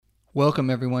Welcome,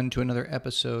 everyone, to another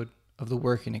episode of The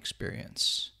Working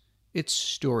Experience. It's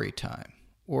story time,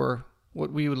 or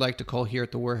what we would like to call here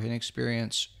at The Working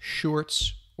Experience,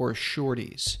 shorts or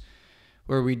shorties,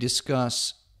 where we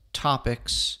discuss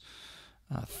topics,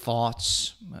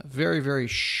 thoughts, very, very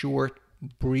short,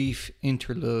 brief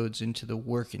interludes into the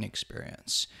working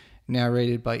experience,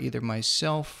 narrated by either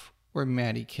myself or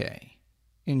Matty K.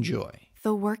 Enjoy.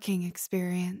 The Working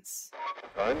Experience.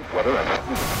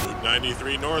 Route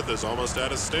 93 North is almost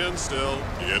at a standstill.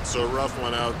 It's a rough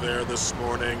one out there this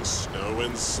morning, snow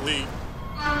and sleet.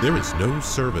 There is no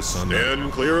service on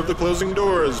Stand clear of the closing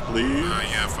doors, please.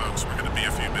 Yeah, folks, we're going to be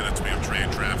a few minutes. We have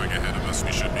train traffic ahead of us.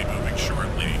 We should be moving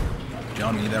shortly.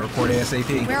 John, we need that report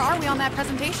ASAP. Where are we on that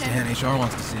presentation? Dan, HR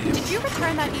wants to see you. Did you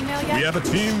return that email yet? We have a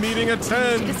team meeting at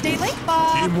 10. To stay late,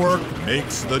 Bob. Teamwork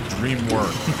makes the dream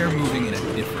work. They're moving in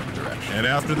a different direction. And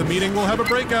after the meeting, we'll have a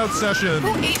breakout session. Who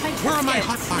ate my Where are my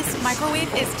biscuits? hot pockets? This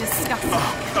microwave is disgusting.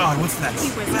 Oh, God, what's that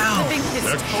He was smell? clipping his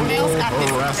Sexual toenails at his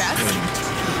harassment. desk.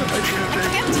 I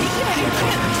can't take it anymore.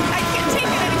 I can't take it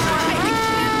anymore.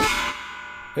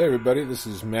 Hey everybody, this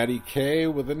is Matty K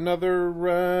with another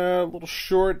little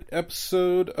short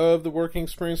episode of the Working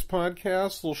Experience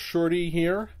Podcast. Little shorty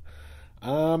here.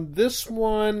 This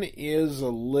one is a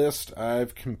list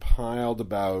I've compiled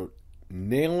about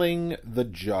nailing the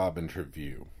job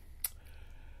interview.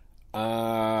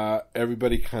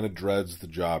 Everybody kind of dreads the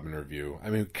job interview. I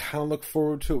mean, we kind of look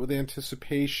forward to it with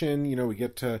anticipation. You know, we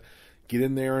get to get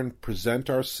in there and present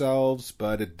ourselves,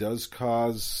 but it does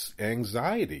cause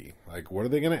anxiety. Like, what are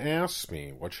they going to ask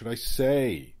me? What should I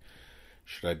say?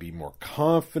 Should I be more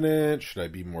confident? Should I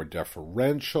be more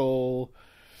deferential?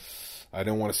 I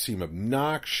don't want to seem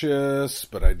obnoxious,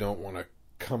 but I don't want to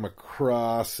come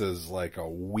across as like a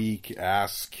weak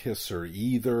ass kisser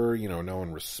either. You know, no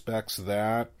one respects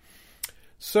that.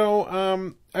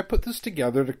 So, I put this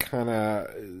together to kind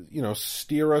of,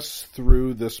 steer us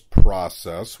through this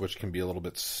process, which can be a little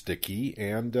bit sticky,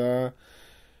 and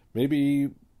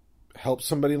maybe help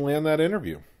somebody land that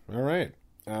interview. All right.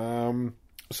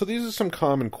 So these are some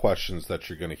common questions that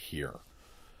you're going to hear.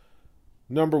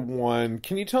 Number one,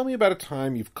 can you tell me about a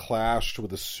time you've clashed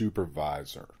with a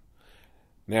supervisor?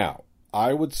 Now,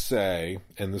 I would say,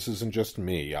 and this isn't just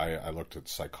me, I looked at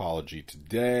Psychology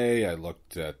Today, I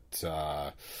looked at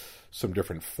some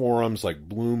different forums like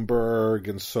Bloomberg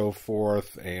and so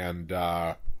forth, and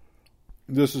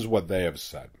this is what they have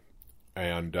said.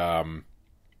 And,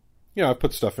 I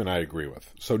put stuff in I agree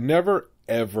with. So never,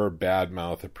 ever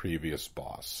badmouth a previous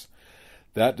boss.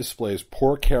 That displays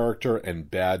poor character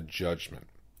and bad judgment.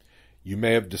 You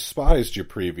may have despised your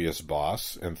previous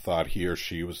boss and thought he or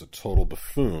she was a total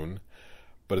buffoon,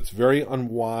 but it's very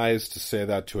unwise to say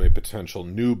that to a potential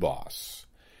new boss.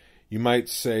 You might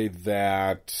say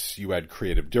that you had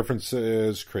creative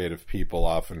differences. Creative people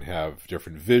often have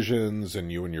different visions,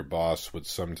 and you and your boss would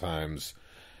sometimes,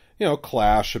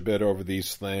 clash a bit over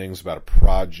these things about a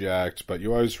project, but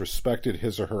you always respected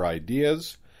his or her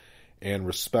ideas and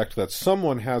respect that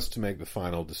someone has to make the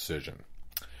final decision.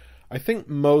 I think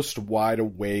most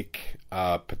wide-awake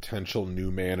potential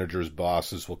new managers'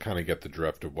 bosses will kind of get the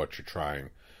drift of what you're trying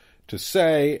to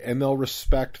say, and they'll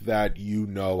respect that you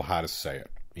know how to say it.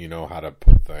 You know how to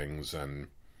put things and,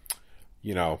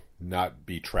 not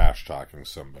be trash-talking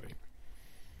somebody.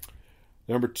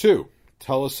 Number two,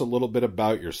 tell us a little bit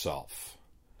about yourself.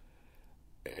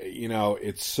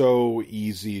 It's so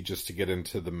easy just to get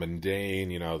into the mundane,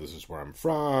 this is where I'm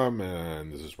from,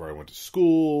 and this is where I went to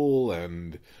school,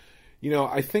 and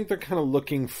I think they're kind of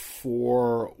looking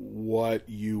for what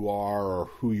you are or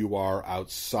who you are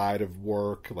outside of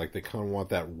work. Like, they kind of want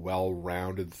that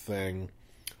well-rounded thing.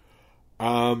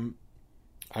 I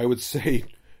would say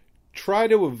try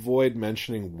to avoid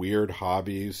mentioning weird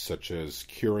hobbies such as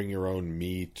curing your own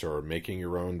meat or making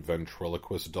your own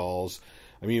ventriloquist dolls.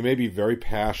 I mean, you may be very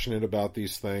passionate about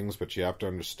these things, but you have to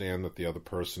understand that the other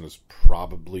person is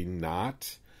probably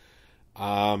not.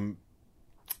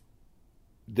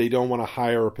 They don't want to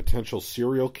hire a potential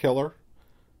serial killer.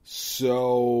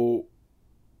 So,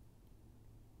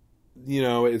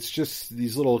 it's just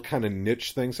these little kind of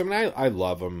niche things. I mean, I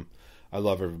love them. I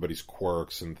love everybody's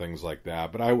quirks and things like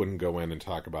that, but I wouldn't go in and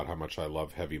talk about how much I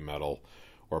love heavy metal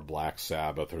or Black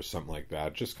Sabbath or something like that.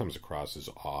 It just comes across as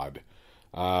odd.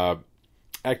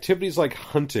 Activities like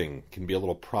hunting can be a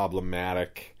little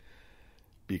problematic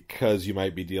because you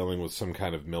might be dealing with some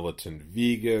kind of militant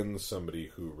vegan,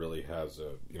 somebody who really has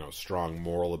a strong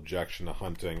moral objection to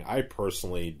hunting. I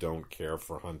personally don't care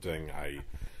for hunting. I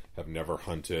have never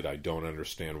hunted. I don't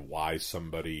understand why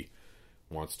somebody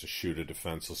wants to shoot a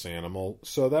defenseless animal,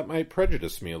 so that might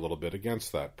prejudice me a little bit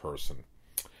against that person.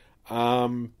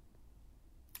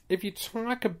 if you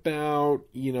talk about,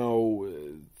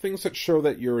 things that show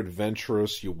that you're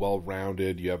adventurous, you're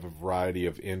well-rounded, you have a variety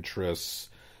of interests,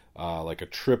 like a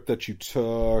trip that you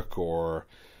took, or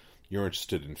you're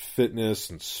interested in fitness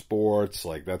and sports,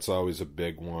 like that's always a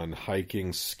big one.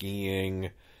 Hiking,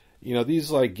 skiing,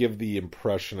 these like give the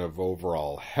impression of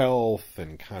overall health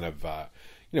and kind of,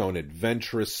 an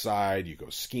adventurous side. You go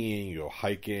skiing, you go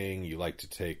hiking, you like to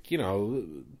take,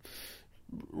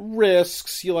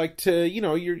 risks. You like to,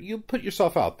 you put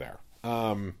yourself out there.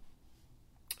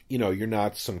 You're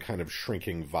not some kind of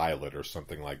shrinking violet or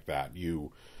something like that.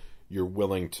 You're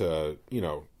willing to,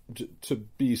 to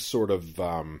be sort of,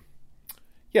 to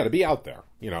be out there.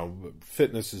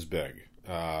 Fitness is big.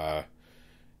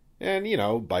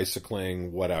 And,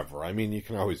 bicycling, whatever. I mean, you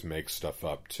can always make stuff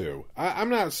up, too. I'm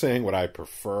not saying what I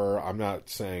prefer. I'm not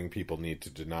saying people need to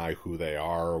deny who they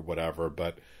are or whatever,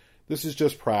 but this is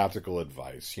just practical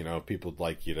advice. People would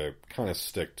like you to kind of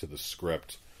stick to the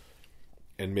script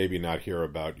and maybe not hear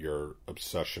about your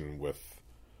obsession with,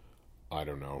 I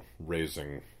don't know,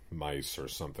 raising mice or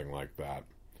something like that.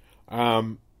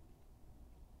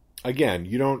 Again,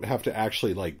 you don't have to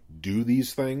actually, do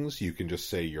these things. You can just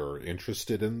say you're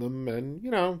interested in them, and,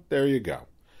 there you go.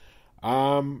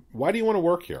 Why do you want to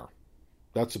work here?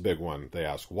 That's a big one, they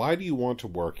ask. Why do you want to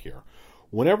work here?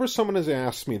 Whenever someone has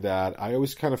asked me that, I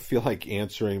always kind of feel like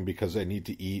answering because I need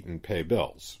to eat and pay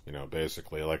bills.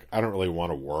 Basically, I don't really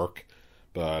want to work,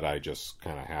 but I just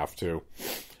kind of have to.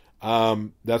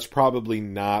 That's probably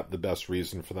not the best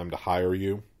reason for them to hire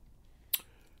you.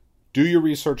 Do your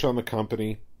research on the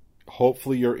company.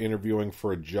 Hopefully you're interviewing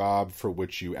for a job for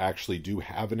which you actually do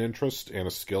have an interest and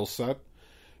a skill set.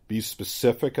 Be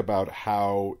specific about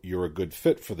how you're a good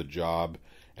fit for the job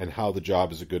and how the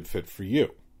job is a good fit for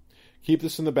you. Keep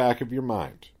this in the back of your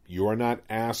mind. You are not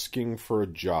asking for a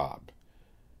job.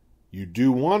 You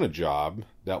do want a job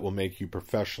that will make you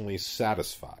professionally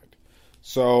satisfied.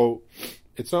 So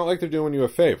it's not like they're doing you a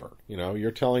favor.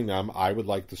 You're telling them, I would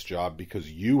like this job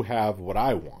because you have what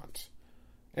I want.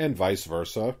 And vice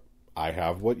versa. I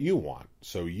have what you want.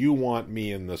 So you want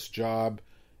me in this job.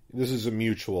 This is a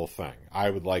mutual thing. I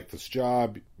would like this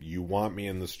job. You want me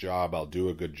in this job. I'll do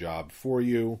a good job for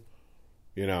you.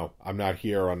 I'm not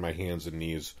here on my hands and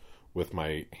knees with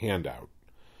my hand out.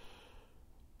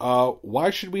 Why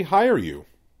should we hire you?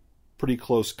 Pretty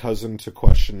close cousin to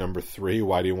question number 3.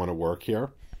 Why do you want to work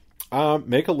here?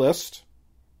 Make a list.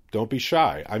 Don't be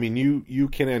shy. I mean, you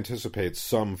can anticipate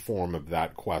some form of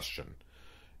that question.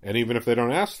 And even if they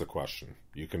don't ask the question,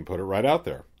 you can put it right out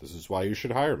there. This is why you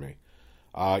should hire me.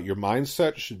 Your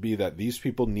mindset should be that these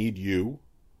people need you,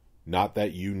 not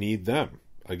that you need them.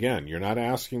 Again, you're not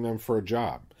asking them for a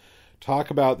job.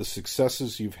 Talk about the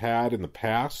successes you've had in the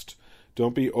past.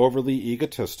 Don't be overly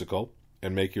egotistical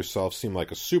and make yourself seem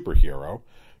like a superhero.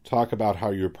 Talk about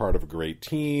how you're part of a great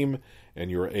team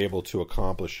and you're able to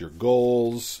accomplish your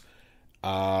goals,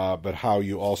 but how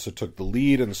you also took the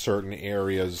lead in certain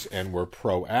areas and were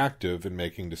proactive in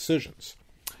making decisions.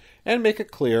 And make it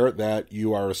clear that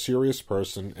you are a serious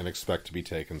person and expect to be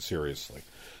taken seriously.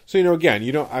 So, again,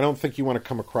 I don't think you want to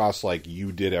come across like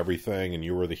you did everything and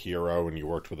you were the hero and you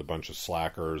worked with a bunch of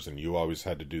slackers and you always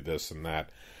had to do this and that.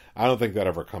 I don't think that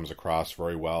ever comes across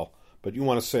very well. But you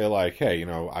want to say like, hey,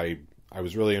 I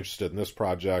was really interested in this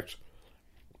project.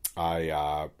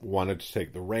 I wanted to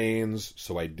take the reins,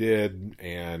 so I did.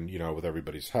 And, with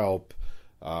everybody's help,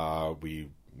 we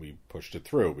pushed it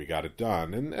through. We got it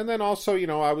done. And then also,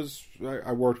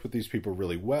 I worked with these people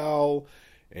really well.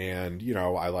 And,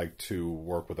 I like to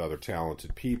work with other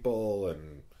talented people.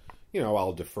 And,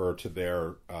 I'll defer to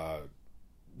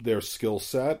their skill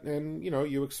set. And,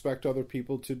 you expect other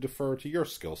people to defer to your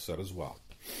skill set as well.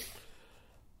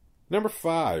 Number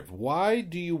 5, why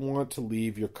do you want to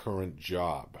leave your current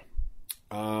job?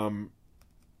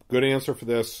 Good answer for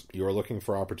this. You are looking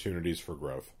for opportunities for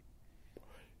growth.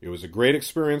 It was a great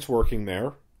experience working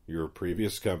there, your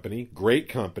previous company,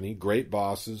 great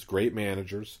bosses, great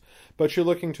managers, but you're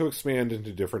looking to expand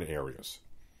into different areas.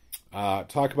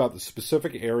 Talk about the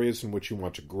specific areas in which you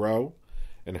want to grow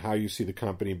and how you see the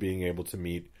company being able to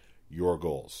meet your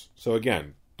goals. So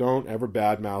again, don't ever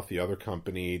badmouth the other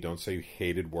company. Don't say you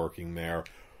hated working there.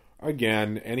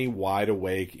 Again, any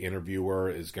wide-awake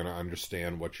interviewer is going to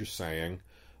understand what you're saying.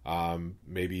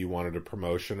 Maybe you wanted a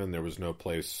promotion and there was no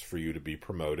place for you to be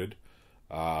promoted.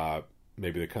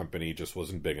 Maybe the company just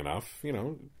wasn't big enough.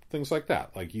 Things like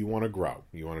that. Like, you want to grow.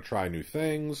 You want to try new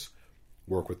things,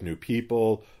 work with new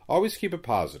people. Always keep it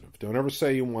positive. Don't ever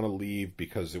say you want to leave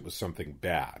because it was something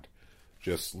bad.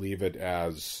 Just leave it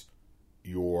as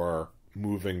you're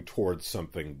moving towards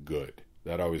something good.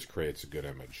 That always creates a good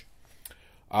image.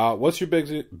 What's your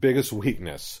biggest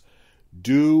weakness?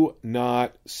 Do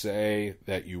not say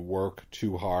that you work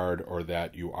too hard or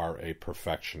that you are a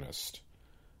perfectionist.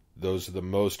 Those are the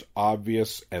most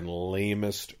obvious and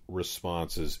lamest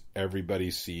responses.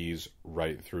 Everybody sees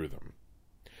right through them.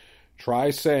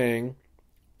 Try saying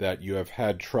that you have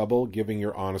had trouble giving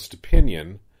your honest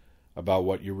opinion about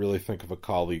what you really think of a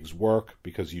colleague's work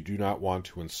because you do not want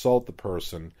to insult the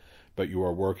person, but you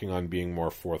are working on being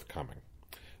more forthcoming.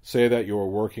 Say that you are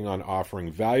working on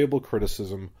offering valuable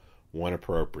criticism when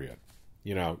appropriate.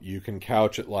 You know, you can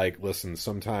couch it like, listen,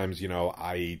 sometimes, you know,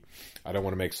 I don't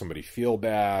want to make somebody feel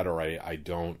bad, or I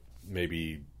don't,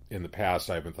 maybe in the past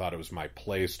I haven't thought it was my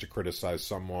place to criticize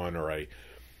someone, or I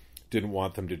didn't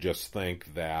want them to just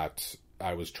think that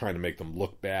I was trying to make them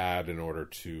look bad in order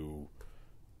to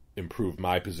improve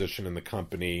my position in the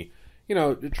company. You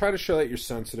know, try to show that you're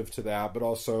sensitive to that, but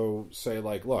also say,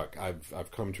 like, look, I've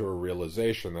come to a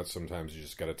realization that sometimes you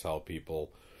just got to tell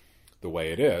people the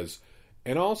way it is.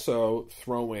 And also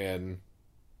throw in,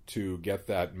 to get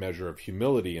that measure of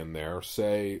humility in there,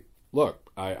 say, look,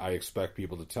 I expect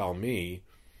people to tell me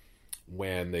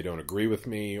when they don't agree with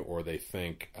me, or they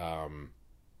think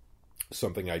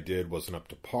something I did wasn't up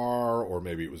to par, or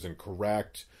maybe it was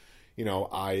incorrect. You know,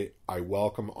 I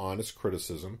welcome honest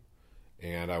criticism,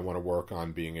 and I want to work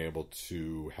on being able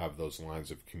to have those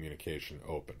lines of communication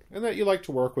open. And that you like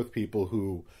to work with people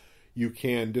who you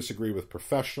can disagree with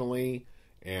professionally,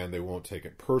 and they won't take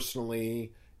it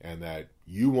personally, and that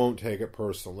you won't take it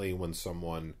personally when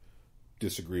someone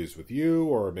disagrees with you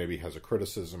or maybe has a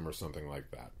criticism or something like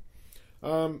that.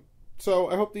 So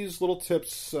I hope these little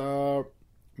tips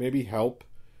maybe help.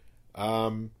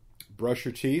 Brush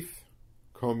your teeth,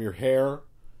 comb your hair.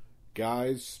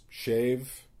 Guys,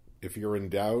 shave. If you're in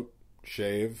doubt,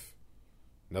 shave.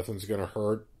 Nothing's going to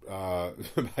hurt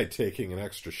by taking an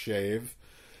extra shave.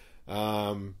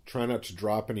 Try not to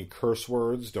drop any curse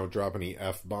words. Don't drop any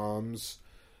F-bombs.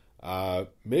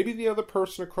 Maybe the other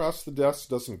person across the desk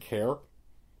doesn't care,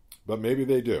 but maybe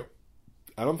they do.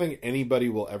 I don't think anybody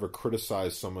will ever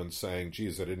criticize someone saying,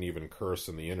 geez, I didn't even curse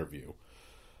in the interview.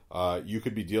 You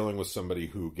could be dealing with somebody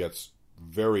who gets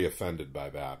very offended by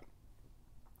that.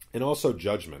 And also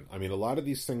judgment. I mean, a lot of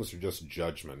these things are just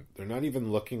judgment. They're not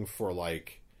even looking for,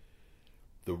 like,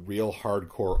 the real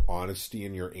hardcore honesty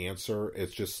in your answer.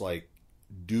 It's just like,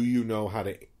 do you know how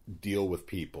to deal with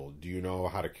people? Do you know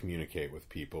how to communicate with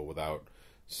people without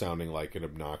sounding like an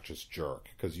obnoxious jerk?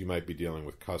 Because you might be dealing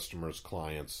with customers,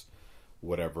 clients,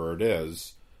 whatever it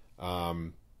is.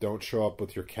 Don't show up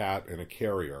with your cat in a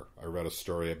carrier. I read a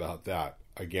story about that.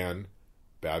 Again,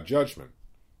 bad judgment.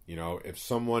 You know, if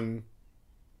someone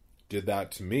did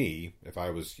that to me, if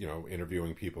I was, you know,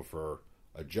 interviewing people for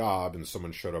a job and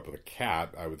someone showed up with a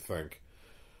cat, I would think,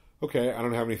 okay, I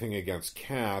don't have anything against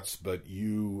cats, but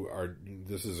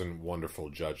this isn't wonderful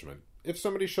judgment. If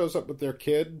somebody shows up with their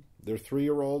kid, their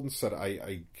 3-year-old, and said,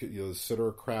 the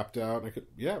sitter crapped out,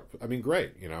 I mean,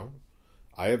 great, you know,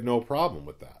 I have no problem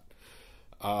with that.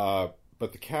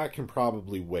 But the cat can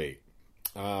probably wait.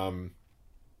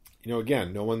 You know,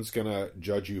 again, no one's going to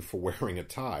judge you for wearing a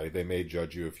tie. They may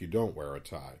judge you if you don't wear a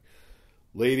tie.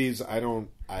 Ladies, I know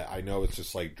it's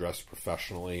just like dress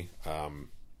professionally.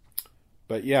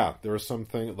 But yeah, there are some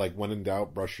things, like when in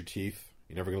doubt, brush your teeth.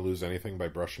 You're never going to lose anything by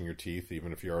brushing your teeth,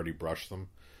 even if you already brushed them.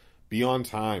 Be on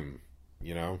time,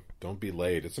 you know, don't be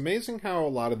late. It's amazing how a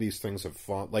lot of these things have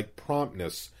fallen, like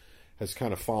promptness has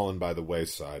kind of fallen by the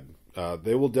wayside.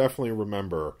 They will definitely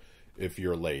remember if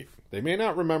you're late. They may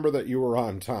not remember that you were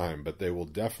on time, but they will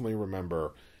definitely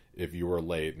remember if you were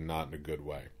late, and not in a good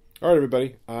way. All right,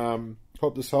 everybody.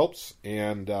 Hope this helps.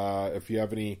 And if you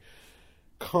have any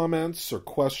comments or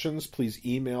questions, please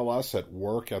email us at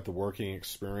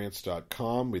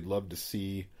work@theworkingexperience.com. We'd love to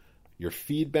see your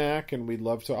feedback, and we'd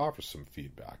love to offer some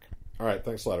feedback. All right.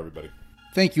 Thanks a lot, everybody.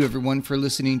 Thank you, everyone, for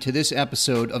listening to this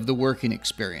episode of The Working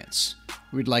Experience.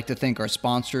 We'd like to thank our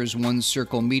sponsors, One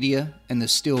Circle Media and the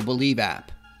Still Believe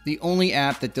app, the only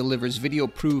app that delivers video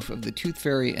proof of the Tooth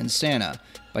Fairy and Santa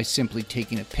by simply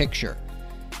taking a picture.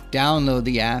 Download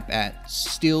the app at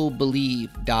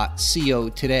stillbelieve.co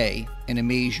today and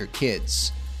amaze your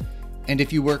kids. And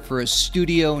if you work for a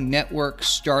studio, network,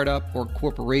 startup, or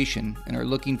corporation and are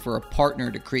looking for a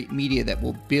partner to create media that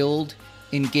will build,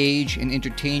 engage, and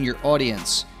entertain your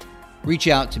audience, reach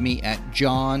out to me at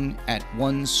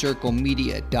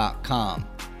john@onecirclemedia.com.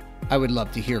 I would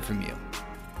love to hear from you.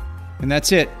 And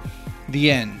that's it.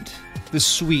 The end. The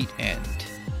sweet end.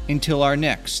 Until our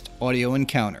next audio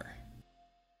encounter.